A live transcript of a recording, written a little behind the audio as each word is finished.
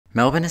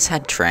Melbourne has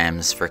had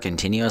trams for a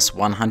continuous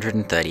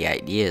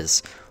 138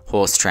 years,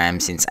 horse tram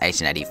since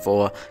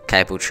 1884,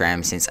 cable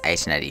tram since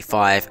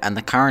 1885, and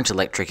the current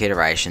electric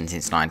iteration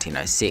since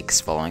 1906,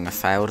 following a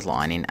failed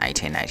line in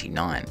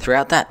 1889.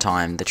 Throughout that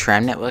time, the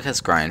tram network has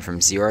grown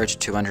from 0 to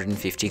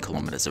 250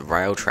 kilometres of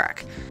rail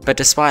track, but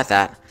despite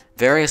that,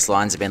 various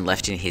lines have been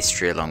left in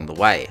history along the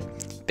way,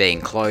 being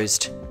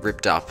closed,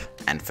 ripped up,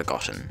 and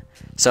forgotten.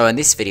 So in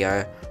this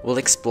video, we'll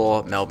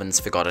explore Melbourne's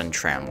forgotten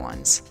tram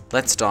lines.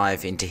 Let's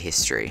dive into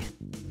history.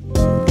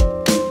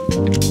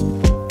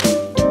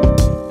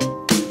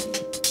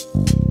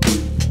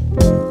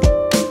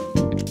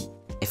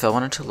 If I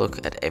wanted to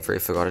look at every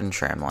forgotten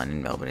tram line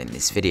in Melbourne in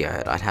this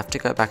video, I'd have to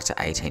go back to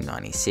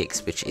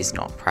 1896, which is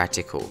not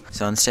practical.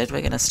 So instead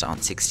we're going to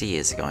start 60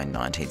 years ago in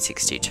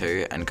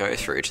 1962 and go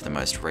through to the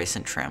most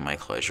recent tramway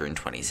closure in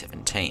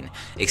 2017,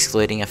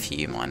 excluding a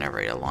few minor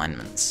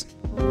realignments.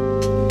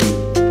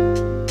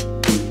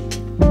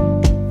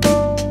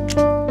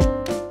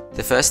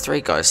 The first three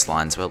ghost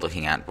lines we're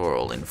looking at were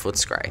all in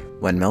Footscray.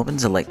 When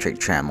Melbourne's electric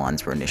tram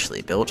lines were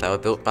initially built, they were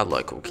built by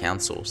local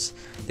councils.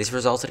 This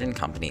resulted in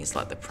companies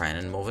like the Prahran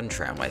and Malvern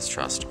Tramways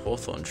Trust,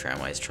 Hawthorn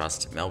Tramways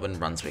Trust, Melbourne,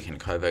 Brunswick and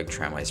Coburg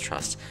Tramways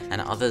Trust,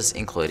 and others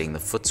including the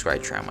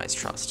Footscray Tramways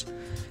Trust.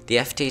 The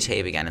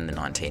FTT began in the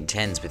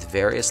 1910s with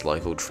various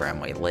local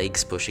tramway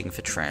leagues pushing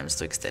for trams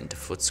to extend to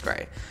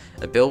Footscray.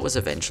 A bill was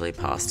eventually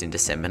passed in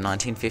December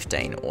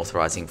 1915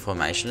 authorising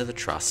formation of the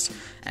trust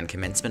and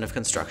commencement of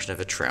construction of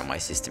a tramway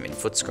system in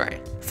Footscray.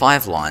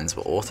 5 lines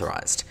were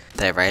authorised.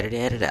 They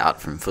radiated out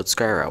from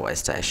Footscray railway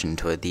station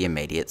to the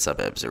immediate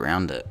suburbs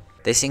around it.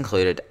 This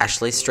included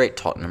Ashley Street,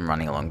 Tottenham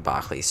running along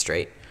Barclay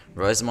Street,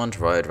 Rosamond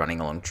Road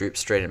running along Droop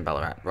Street and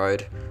Ballarat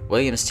Road,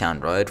 Williamstown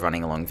Road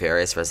running along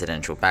various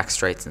residential back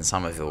streets and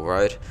Somerville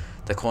Road,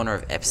 the corner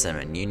of Epsom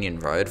and Union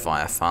Road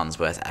via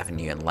Farnsworth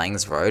Avenue and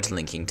Langs Road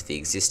linking to the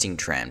existing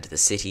tram to the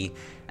city,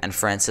 and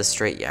Francis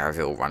Street,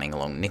 Yarraville running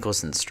along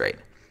Nicholson Street.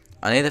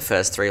 Only the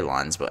first 3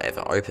 lines were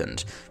ever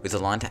opened, with the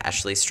line to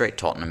Ashley Street,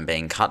 Tottenham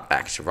being cut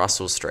back to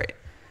Russell Street.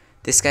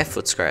 This gave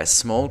Footscray a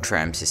small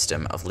tram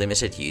system of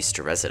limited use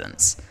to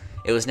residents.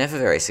 It was never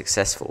very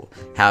successful.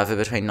 However,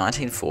 between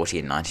 1940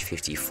 and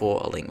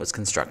 1954, a link was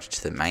constructed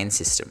to the main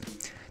system.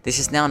 This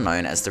is now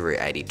known as the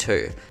Route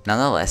 82.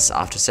 Nonetheless,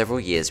 after several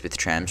years with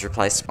trams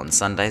replaced on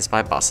Sundays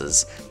by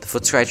buses, the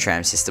Footscray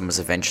tram system was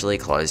eventually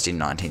closed in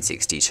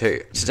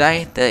 1962.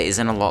 Today, there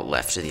isn't a lot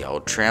left of the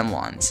old tram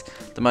lines.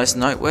 The most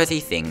noteworthy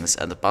things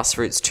are the bus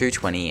routes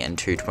 220 and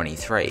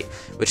 223,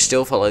 which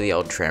still follow the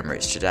old tram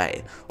routes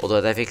today,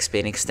 although they've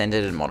been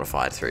extended and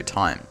modified through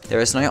time. There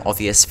is no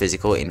obvious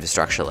physical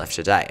infrastructure left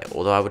today,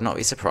 although I would not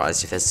be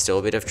surprised if there's still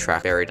a bit of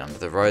track buried under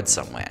the road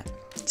somewhere.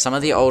 Some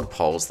of the old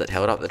poles that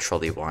held up the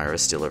trolley wire are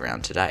still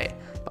around today,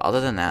 but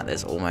other than that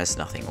there's almost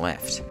nothing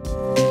left.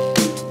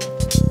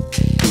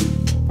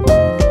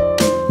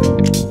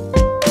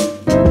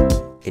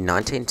 In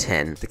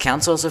 1910, the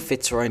councils of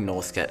Fitzroy,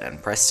 Northcote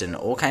and Preston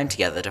all came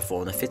together to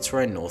form the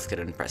Fitzroy, Northcote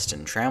and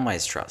Preston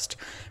Tramways Trust,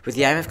 with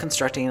the aim of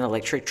constructing an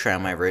electric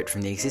tramway route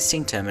from the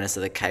existing terminus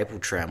of the cable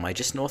tramway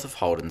just north of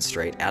Holden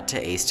Street out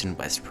to East and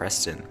West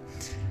Preston.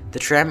 The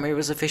tram route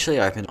was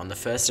officially opened on the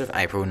 1st of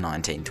April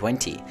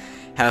 1920,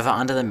 however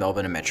under the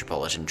Melbourne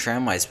Metropolitan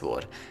Tramways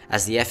Board,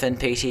 as the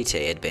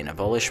FNPTT had been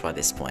abolished by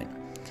this point.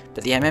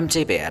 But the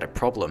MMTB had a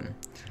problem.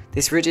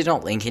 This route did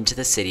not link into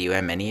the city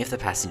where many of the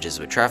passengers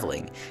were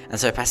travelling, and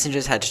so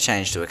passengers had to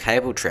change to a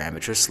cable tram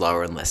which was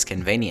slower and less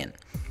convenient.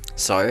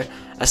 So,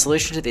 a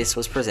solution to this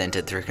was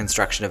presented through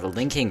construction of a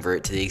linking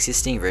route to the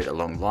existing route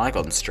along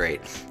Lygon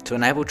Street to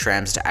enable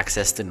trams to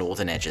access the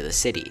northern edge of the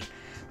city.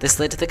 This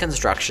led to the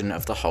construction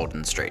of the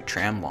Holden Street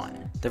tram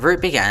line. The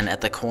route began at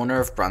the corner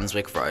of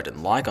Brunswick Road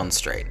and Lygon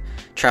Street,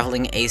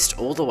 travelling east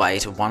all the way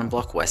to 1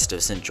 block west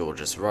of St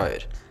George's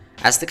Road.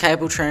 As the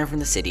cable tram from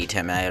the city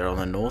terminated on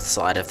the north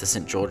side of the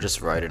St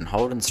George's Road and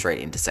Holden Street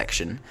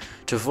intersection,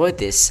 to avoid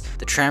this,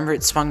 the tram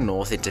route swung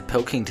north into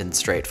Pilkington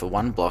Street for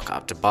 1 block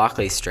up to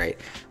Barclay Street,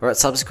 where it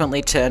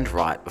subsequently turned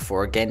right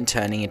before again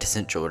turning into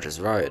St George's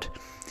Road.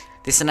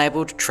 This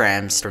enabled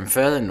trams from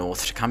further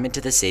north to come into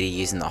the city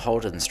using the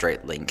Holden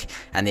Street link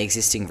and the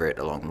existing route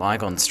along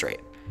Lygon Street.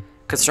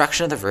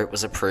 Construction of the route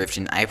was approved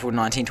in April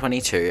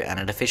 1922 and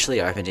it officially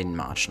opened in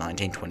March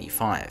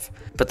 1925.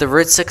 But the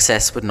route's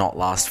success would not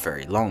last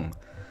very long.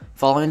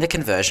 Following the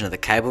conversion of the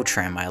cable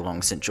tramway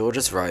along St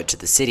George's Road to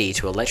the city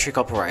to electric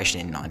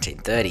operation in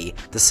 1930,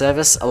 the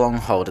service along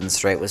Holden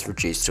Street was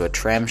reduced to a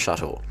tram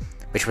shuttle,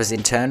 which was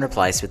in turn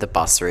replaced with a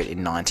bus route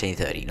in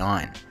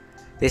 1939.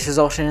 This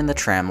resulted in the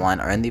tram line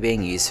only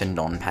being used for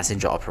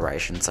non-passenger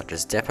operations such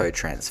as depot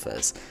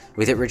transfers,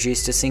 with it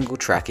reduced to single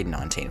track in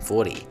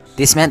 1940.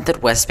 This meant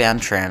that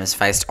westbound trams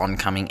faced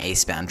oncoming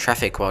eastbound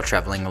traffic while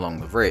travelling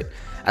along the route,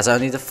 as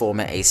only the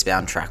former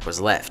eastbound track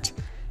was left.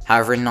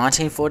 However, in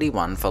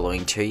 1941,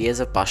 following 2 years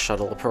of bus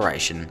shuttle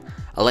operation,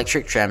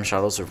 electric tram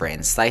shuttles were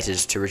reinstated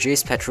to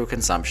reduce petrol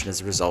consumption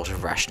as a result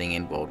of rationing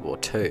in World War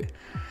II.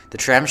 The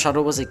tram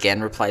shuttle was again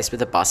replaced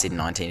with a bus in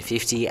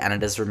 1950 and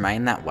it has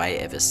remained that way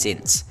ever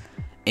since.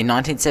 In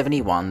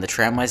 1971, the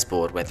Tramways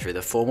Board went through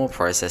the formal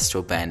process to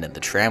abandon the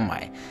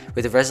tramway,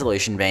 with the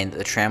resolution being that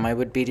the tramway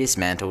would be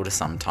dismantled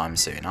sometime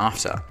soon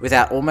after.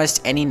 Without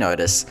almost any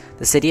notice,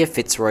 the City of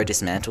Fitzroy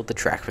dismantled the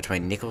track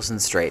between Nicholson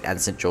Street and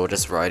St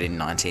George's Road in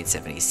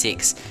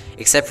 1976,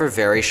 except for a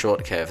very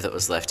short curve that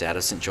was left out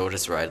of St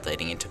George's Road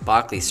leading into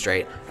Barclay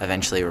Street,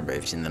 eventually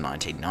removed in the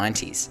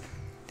 1990s.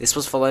 This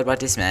was followed by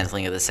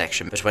dismantling of the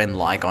section between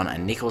Lygon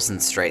and Nicholson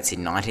Streets in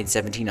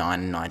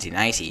 1979 and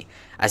 1980,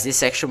 as this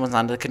section was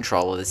under the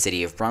control of the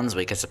City of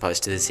Brunswick as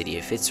opposed to the City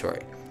of Fitzroy.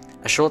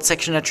 A short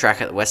section of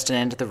track at the western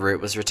end of the route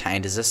was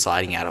retained as a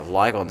siding out of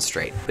Lygon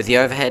Street, with the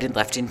overhead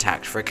left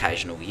intact for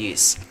occasional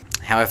use.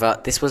 However,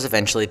 this was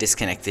eventually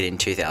disconnected in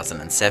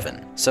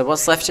 2007. So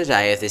what's left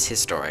today of this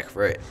historic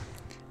route?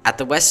 At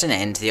the western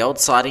end, the old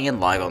siding in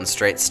Lygon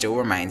Street still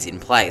remains in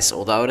place,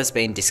 although it has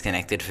been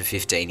disconnected for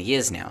 15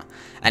 years now,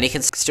 and you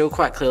can still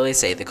quite clearly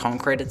see the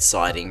concreted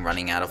siding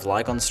running out of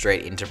Lygon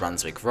Street into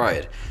Brunswick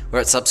Road,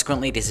 where it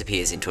subsequently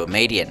disappears into a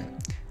median.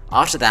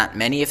 After that,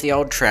 many of the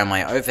old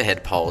tramway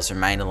overhead poles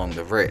remain along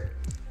the route.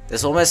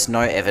 There's almost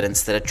no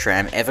evidence that a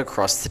tram ever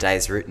crossed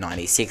today's Route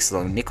 96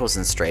 along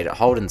Nicholson Street at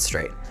Holden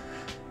Street.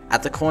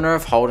 At the corner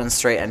of Holden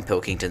Street and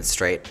Pilkington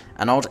Street,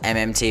 an old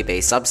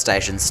MMTB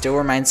substation still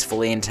remains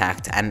fully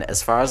intact and,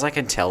 as far as I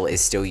can tell,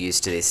 is still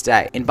used to this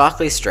day. In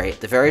Barclay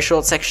Street, the very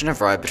short section of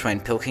road between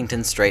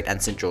Pilkington Street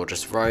and St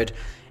George's Road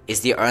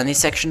is the only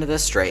section of the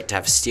street to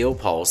have steel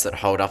poles that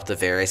hold up the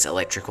various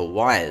electrical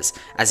wires,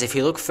 as if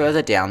you look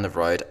further down the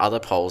road, other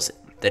poles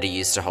that are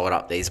used to hold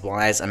up these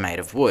wires are made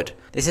of wood.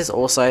 This is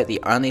also the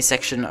only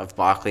section of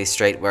Barclay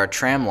Street where a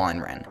tram line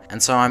ran,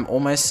 and so I'm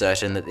almost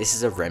certain that this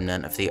is a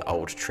remnant of the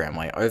old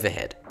tramway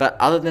overhead. But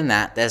other than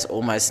that, there's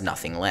almost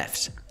nothing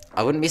left.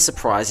 I wouldn't be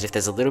surprised if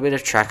there's a little bit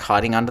of track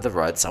hiding under the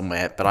road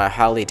somewhere, but I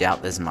highly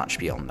doubt there's much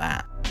beyond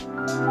that.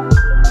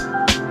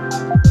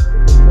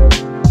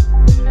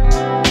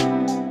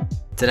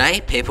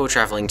 Today, people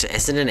travelling to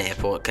Essendon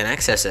Airport can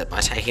access it by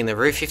taking the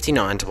Route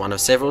 59 to one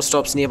of several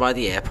stops nearby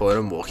the airport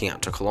and walking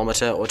up to a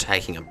kilometre or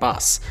taking a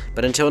bus,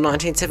 but until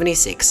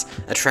 1976,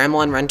 a tram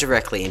line ran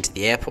directly into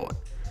the airport.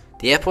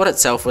 The airport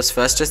itself was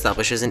first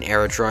established as an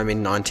aerodrome in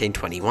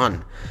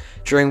 1921.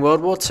 During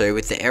World War II,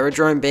 with the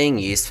aerodrome being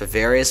used for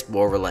various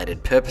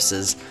war-related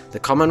purposes, the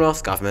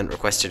Commonwealth Government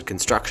requested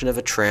construction of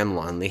a tram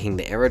line linking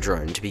the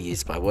aerodrome to be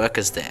used by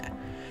workers there.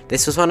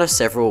 This was one of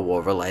several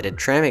war-related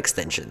tram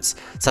extensions,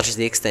 such as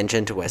the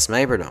extension to West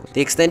Maybridong. The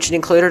extension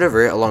included a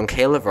route along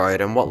Keilor Road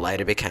and what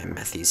later became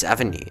Matthews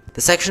Avenue.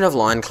 The section of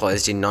line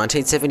closed in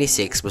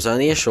 1976 was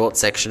only a short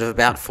section of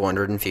about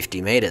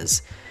 450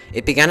 metres.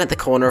 It began at the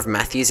corner of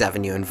Matthews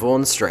Avenue and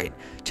Vaughan Street,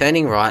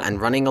 turning right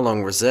and running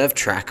along reserved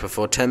track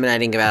before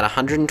terminating about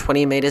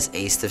 120 metres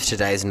east of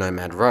today's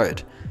Nomad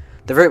Road.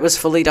 The route was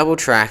fully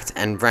double-tracked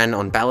and ran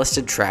on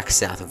ballasted track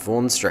south of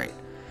Vaughan Street.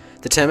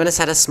 The terminus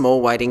had a small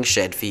waiting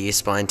shed for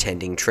use by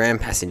intending tram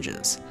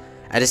passengers.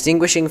 A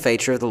distinguishing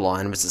feature of the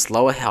line was its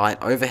lower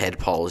height overhead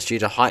poles due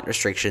to height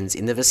restrictions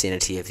in the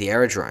vicinity of the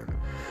aerodrome.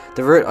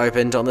 The route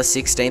opened on the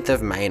 16th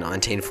of May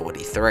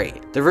 1943.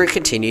 The route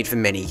continued for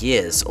many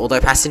years,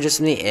 although passengers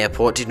from the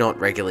airport did not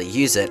regularly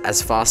use it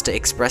as faster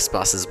express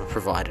buses were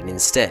provided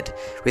instead,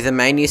 with the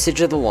main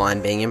usage of the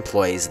line being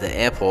employees of the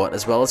airport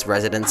as well as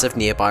residents of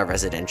nearby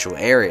residential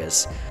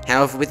areas.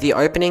 However, with the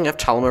opening of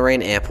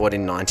Tullamarine Airport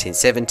in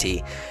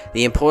 1970,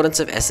 the importance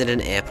of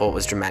Essendon Airport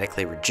was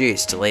dramatically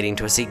reduced, leading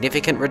to a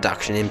significant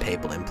reduction in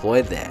people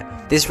employed there.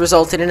 This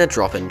resulted in a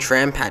drop in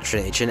tram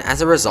patronage, and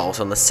as a result,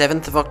 on the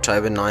 7th of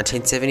October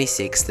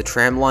 1976, the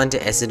tram line to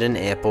Essendon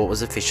Airport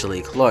was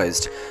officially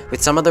closed,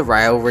 with some of the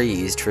rail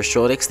reused for a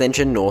short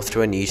extension north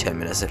to a new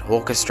terminus at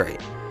Hawker Street.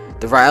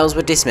 The rails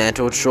were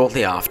dismantled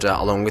shortly after,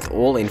 along with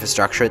all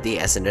infrastructure at the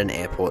Essendon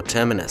Airport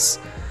terminus.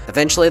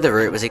 Eventually, the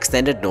route was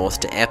extended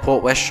north to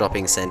Airport West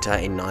Shopping Centre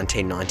in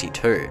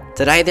 1992.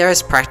 Today, there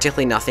is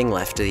practically nothing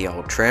left of the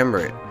old tram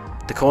route.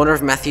 The corner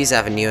of Matthews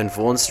Avenue and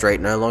Vaughan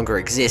Street no longer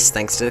exists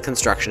thanks to the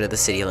construction of the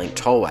CityLink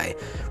tollway,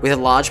 with a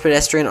large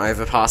pedestrian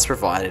overpass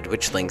provided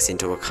which links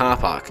into a car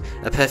park,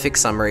 a perfect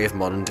summary of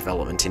modern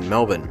development in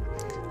Melbourne.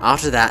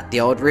 After that, the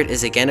old route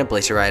is again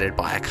obliterated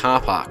by a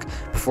car park,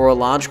 before a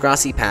large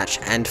grassy patch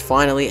and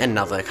finally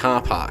another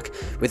car park,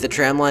 with the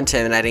tramline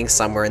terminating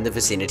somewhere in the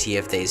vicinity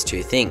of these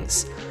two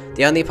things.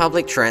 The only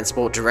public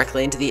transport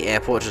directly into the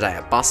airport today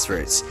are bus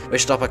routes,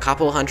 which stop a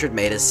couple hundred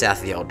metres south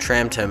of the old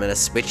tram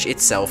terminus, which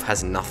itself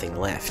has nothing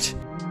left.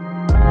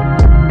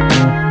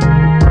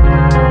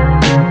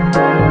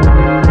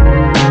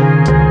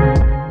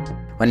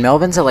 When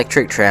Melbourne's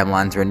electric tram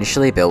lines were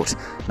initially built,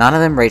 none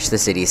of them reached the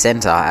city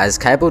centre as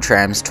cable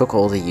trams took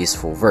all the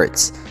useful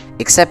routes,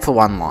 except for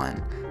one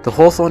line. The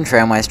Hawthorn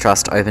Tramways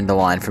Trust opened a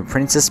line from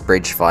Princess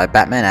Bridge via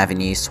Batman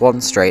Avenue, Swan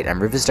Street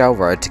and Riversdale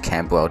Road to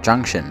Camberwell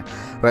Junction,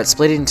 where it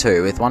split in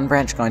two, with one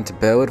branch going to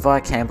Burwood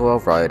via Camberwell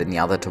Road and the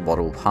other to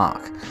Wattle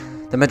Park.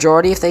 The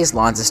majority of these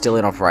lines are still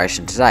in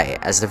operation today,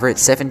 as the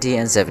routes 70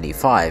 and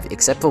 75,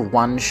 except for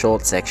one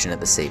short section at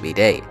the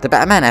CBD. The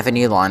Batman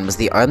Avenue line was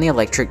the only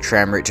electric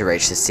tram route to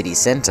reach the city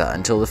centre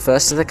until the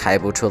first of the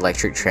cable to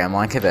electric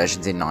tramline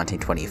conversions in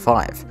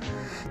 1925.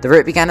 The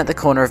route began at the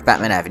corner of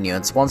Batman Avenue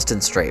and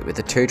Swanston Street, with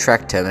a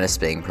 2-track terminus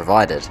being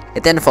provided.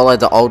 It then followed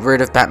the old route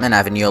of Batman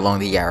Avenue along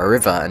the Yarra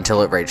River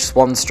until it reached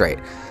Swan Street,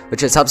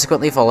 which it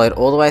subsequently followed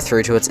all the way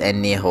through to its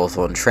end near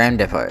Hawthorn Tram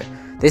Depot.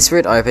 This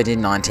route opened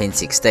in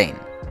 1916.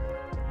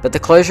 But the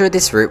closure of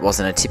this route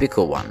wasn't a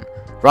typical one.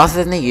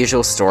 Rather than the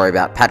usual story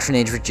about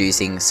patronage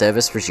reducing,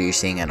 service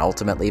reducing, and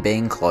ultimately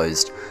being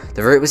closed,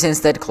 the route was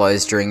instead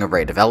closed during a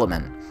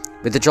redevelopment,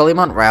 with the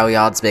Jollymont rail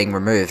yards being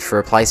removed for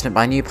replacement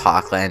by new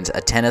parkland,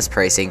 a tennis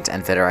precinct,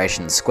 and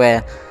Federation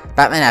Square.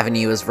 Batman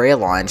Avenue was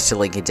realigned to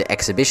link into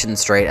Exhibition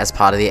Street as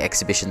part of the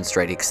Exhibition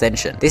Street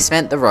extension. This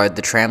meant the road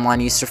the tram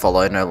line used to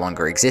follow no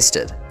longer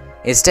existed.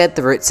 Instead,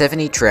 the Route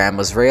 70 tram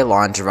was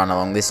realigned to run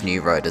along this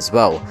new road as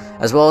well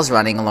as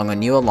running along a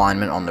new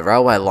alignment on the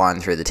railway line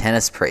through the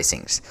tennis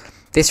precinct.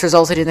 This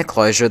resulted in the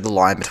closure of the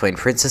line between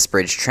Princess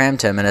Bridge tram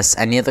terminus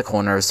and near the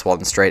corner of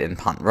Swan Street and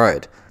Punt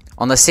Road.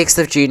 On the 6th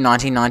of June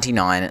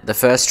 1999, the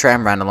first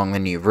tram ran along the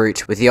new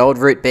route, with the old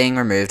route being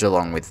removed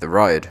along with the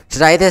road.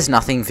 Today there's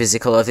nothing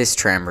physical of this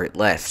tram route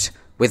left.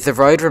 With the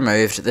road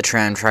removed, the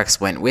tram tracks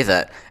went with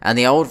it, and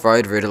the old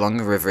road route along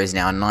the river is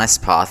now a nice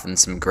path and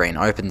some green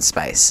open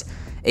space.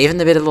 Even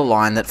the bit of the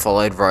line that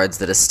followed roads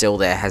that are still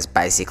there has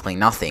basically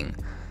nothing.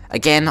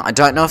 Again, I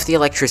don't know if the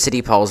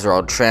electricity poles are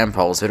old tram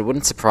poles, but it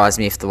wouldn't surprise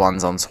me if the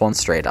ones on Swan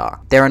Street are.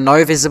 There are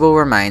no visible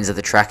remains of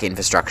the track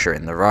infrastructure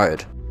in the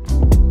road.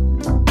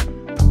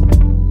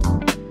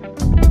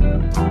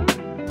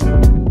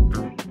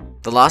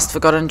 The last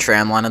forgotten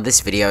tram line of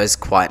this video is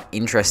quite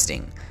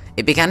interesting.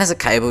 It began as a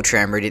cable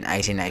tram route in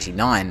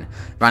 1889,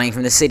 running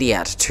from the city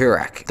out to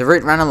Toorak. The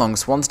route ran along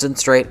Swanston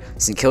Street,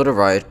 St Kilda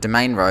Road,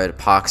 Domain Road,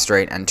 Park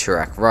Street and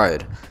Toorak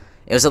Road.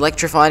 It was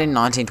electrified in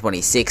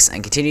 1926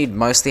 and continued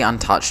mostly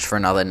untouched for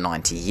another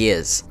 90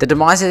 years. The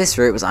demise of this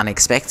route was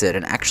unexpected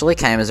and actually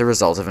came as a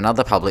result of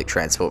another public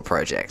transport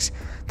project.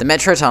 The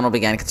Metro Tunnel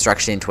began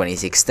construction in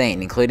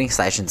 2016, including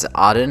stations at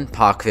Arden,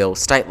 Parkville,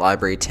 State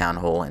Library, Town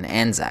Hall and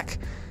Anzac.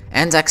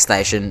 Anzac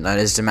Station, known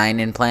as Domain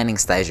and Planning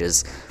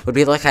Stages, would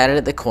be located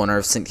at the corner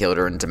of St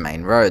Kilda and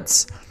Domain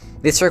Roads.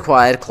 This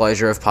required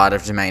closure of part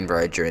of Domain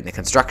Road during the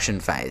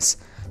construction phase.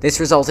 This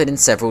resulted in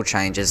several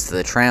changes to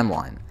the tram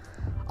line.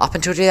 Up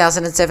until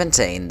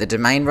 2017, the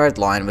Domain Road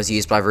line was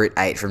used by Route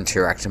 8 from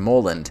Toorak to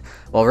Moreland,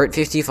 while Route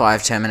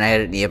 55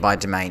 terminated at nearby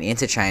Domain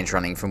Interchange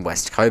running from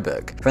West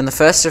Coburg. From the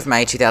 1st of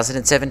May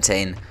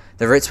 2017,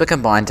 the routes were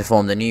combined to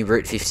form the new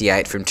Route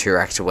 58 from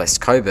Toorak to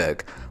West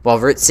Coburg, while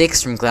Route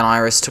 6 from Glen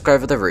Iris took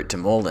over the route to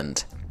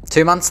Moreland.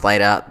 2 months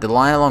later, the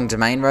line along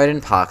Domain Road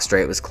and Park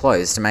Street was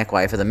closed to make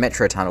way for the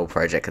Metro Tunnel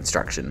project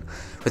construction,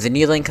 with a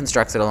new link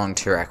constructed along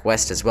Toorak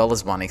West as well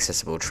as one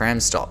accessible tram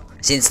stop.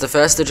 Since the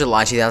 1st of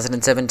July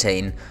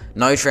 2017,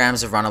 no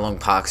trams have run along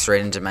Park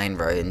Street and Domain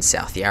Road in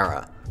South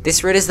Yarra.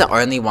 This route is the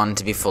only one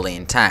to be fully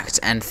intact,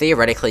 and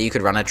theoretically you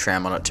could run a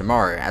tram on it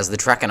tomorrow, as the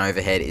track and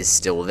overhead is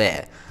still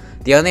there.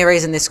 The only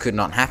reason this could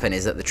not happen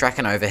is that the track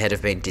and overhead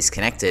have been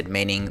disconnected,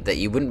 meaning that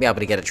you wouldn't be able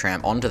to get a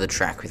tram onto the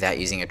track without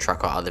using a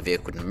truck or other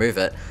vehicle to move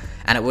it,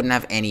 and it wouldn't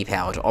have any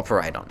power to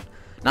operate on.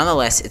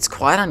 Nonetheless, it's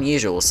quite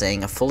unusual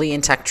seeing a fully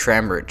intact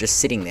tram route just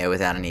sitting there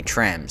without any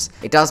trams.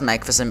 It does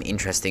make for some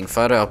interesting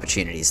photo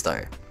opportunities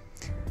though.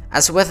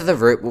 As for whether the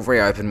route will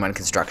reopen when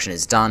construction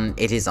is done,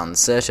 it is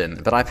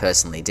uncertain, but I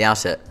personally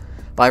doubt it.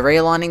 By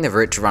realigning the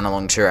route to run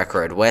along Toorak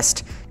Road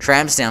West,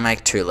 trams now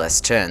make 2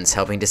 less turns,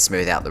 helping to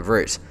smooth out the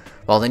route,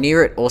 while the new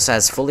route also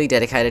has fully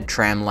dedicated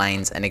tram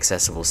lanes and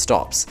accessible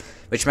stops,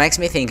 which makes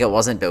me think it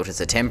wasn't built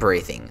as a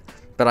temporary thing,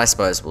 but I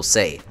suppose we'll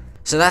see.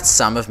 So that's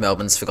some of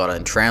Melbourne's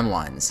forgotten tram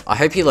lines. I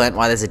hope you learnt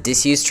why there's a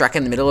disused track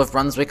in the middle of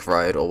Brunswick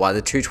Road, or why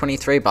the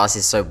 223 bus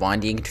is so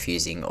windy and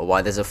confusing, or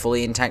why there's a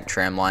fully intact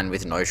tram line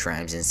with no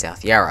trams in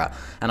South Yarra,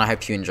 and I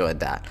hope you enjoyed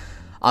that.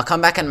 I'll come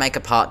back and make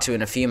a part 2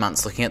 in a few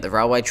months looking at the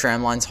railway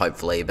tram lines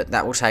hopefully, but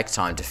that will take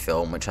time to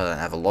film, which I don't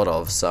have a lot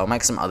of, so I'll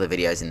make some other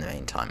videos in the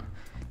meantime.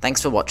 Thanks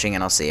for watching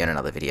and I'll see you in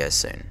another video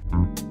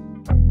soon.